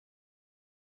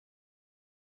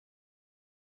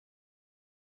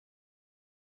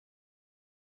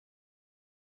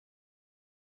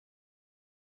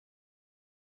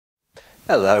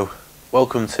Hello,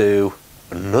 welcome to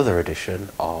another edition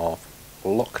of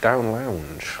Lockdown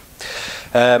Lounge.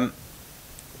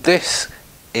 This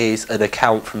is an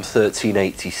account from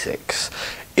 1386.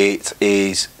 It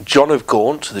is John of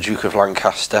Gaunt, the Duke of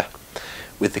Lancaster,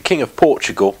 with the King of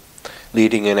Portugal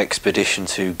leading an expedition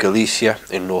to Galicia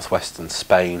in northwestern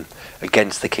Spain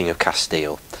against the King of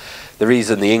Castile. The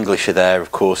reason the English are there,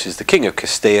 of course, is the King of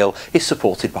Castile is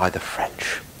supported by the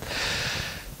French.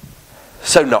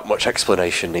 So not much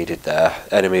explanation needed there.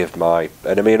 Enemy of my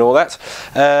enemy and all that.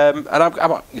 And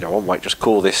I might just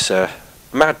call this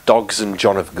Mad Dogs and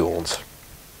John of Gaunt.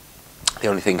 The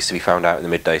only things to be found out in the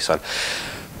midday sun.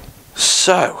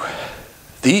 So,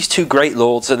 these two great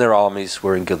lords and their armies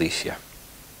were in Galicia.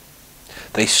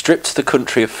 They stripped the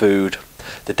country of food.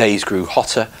 The days grew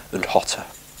hotter and hotter,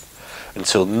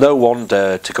 until no one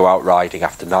dared to go out riding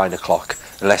after 9 o'clock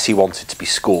unless he wanted to be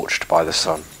scorched by the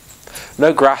sun.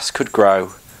 No grass could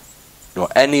grow, nor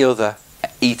any other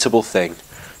eatable thing,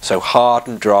 so hard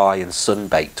and dry and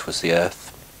sun-baked was the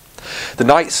earth. The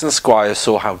knights and squires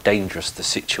saw how dangerous the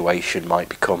situation might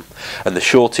become, and the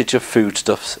shortage of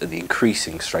foodstuffs and the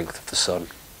increasing strength of the sun.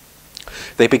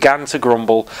 They began to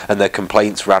grumble, and their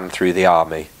complaints ran through the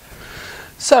army.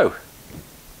 So,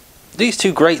 these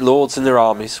two great lords and their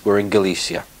armies were in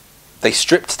Galicia. They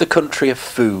stripped the country of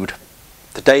food.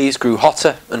 The days grew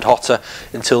hotter and hotter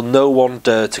until no one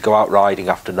dared to go out riding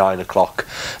after 9 o'clock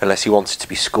unless he wanted to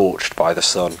be scorched by the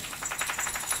sun.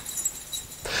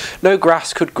 No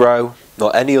grass could grow,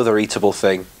 nor any other eatable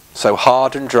thing, so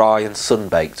hard and dry and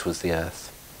sun-baked was the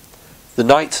earth. The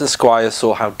knights and squires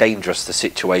saw how dangerous the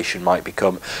situation might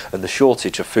become, and the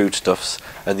shortage of foodstuffs,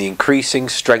 and the increasing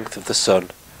strength of the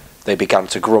sun. They began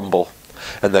to grumble,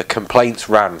 and their complaints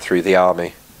ran through the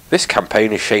army. This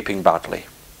campaign is shaping badly.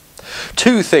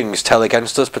 Two things tell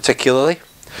against us particularly.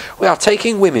 We are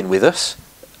taking women with us,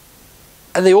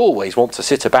 and they always want to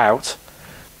sit about.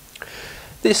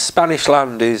 This Spanish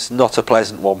land is not a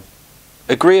pleasant one.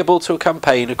 Agreeable to a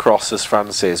campaign across as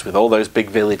France is, with all those big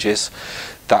villages,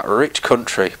 that rich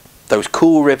country, those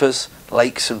cool rivers,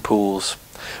 lakes and pools,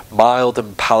 mild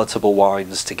and palatable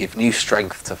wines to give new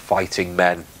strength to fighting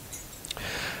men.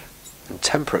 And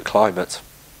temperate climate.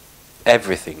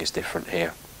 Everything is different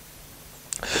here.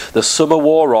 The summer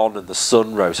wore on and the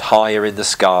sun rose higher in the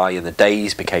sky and the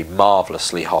days became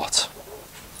marvellously hot.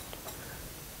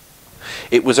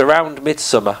 It was around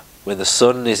midsummer when the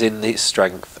sun is in its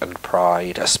strength and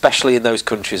pride, especially in those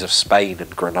countries of Spain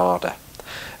and Granada,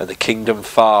 and the kingdom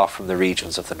far from the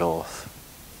regions of the north.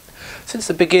 Since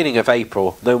the beginning of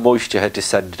April, no moisture had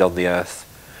descended on the earth.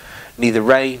 Neither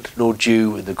rain nor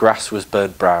dew, and the grass was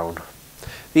burnt brown.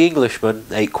 The Englishmen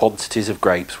ate quantities of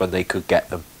grapes when they could get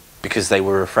them, because they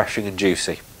were refreshing and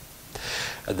juicy.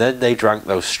 And then they drank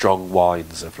those strong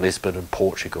wines of Lisbon and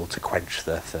Portugal to quench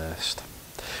their thirst.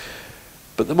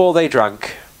 But the more they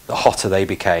drank, the hotter they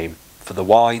became, for the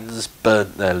wines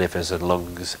burnt their livers and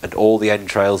lungs, and all the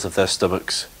entrails of their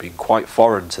stomachs, being quite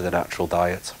foreign to the natural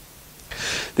diet.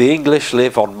 The English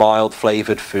live on mild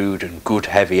flavoured food and good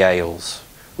heavy ales,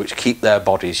 which keep their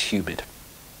bodies humid.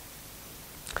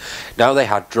 Now they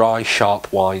had dry,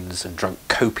 sharp wines and drank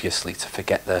copiously to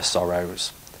forget their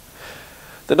sorrows.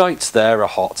 The nights there are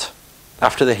hot,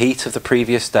 after the heat of the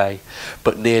previous day,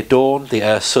 but near dawn the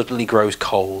air suddenly grows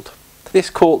cold. This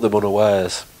caught them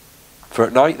unawares, for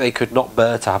at night they could not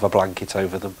bear to have a blanket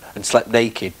over them, and slept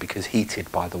naked because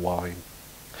heated by the wine.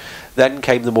 Then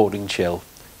came the morning chill,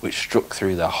 which struck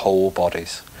through their whole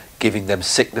bodies, giving them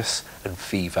sickness and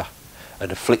fever,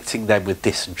 and afflicting them with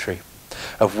dysentery,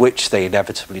 of which they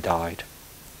inevitably died.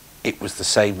 It was the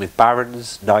same with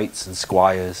barons, knights and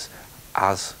squires,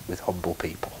 as with humble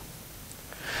people.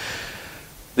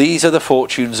 These are the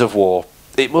fortunes of war.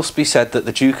 It must be said that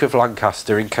the Duke of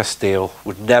Lancaster in Castile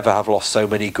would never have lost so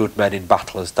many good men in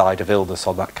battle as died of illness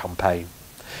on that campaign.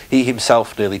 He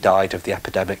himself nearly died of the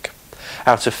epidemic.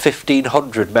 Out of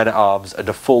 1,500 men-at-arms and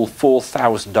a full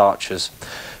 4,000 archers,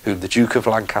 whom the Duke of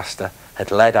Lancaster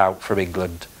had led out from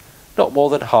England, not more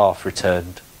than half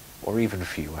returned, or even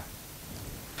fewer.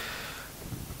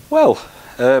 Well,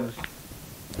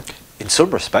 in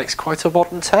some respects, quite a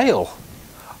modern tale.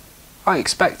 I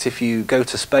expect if you go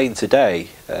to Spain today,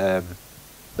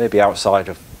 maybe outside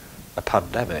of a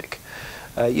pandemic,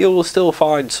 you'll still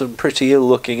find some pretty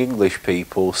ill-looking English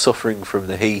people suffering from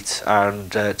the heat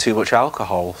and too much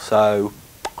alcohol, so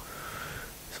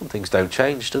some things don't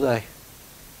change, do they?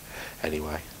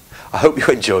 Anyway, I hope you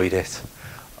enjoyed it.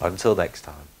 Until next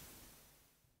time.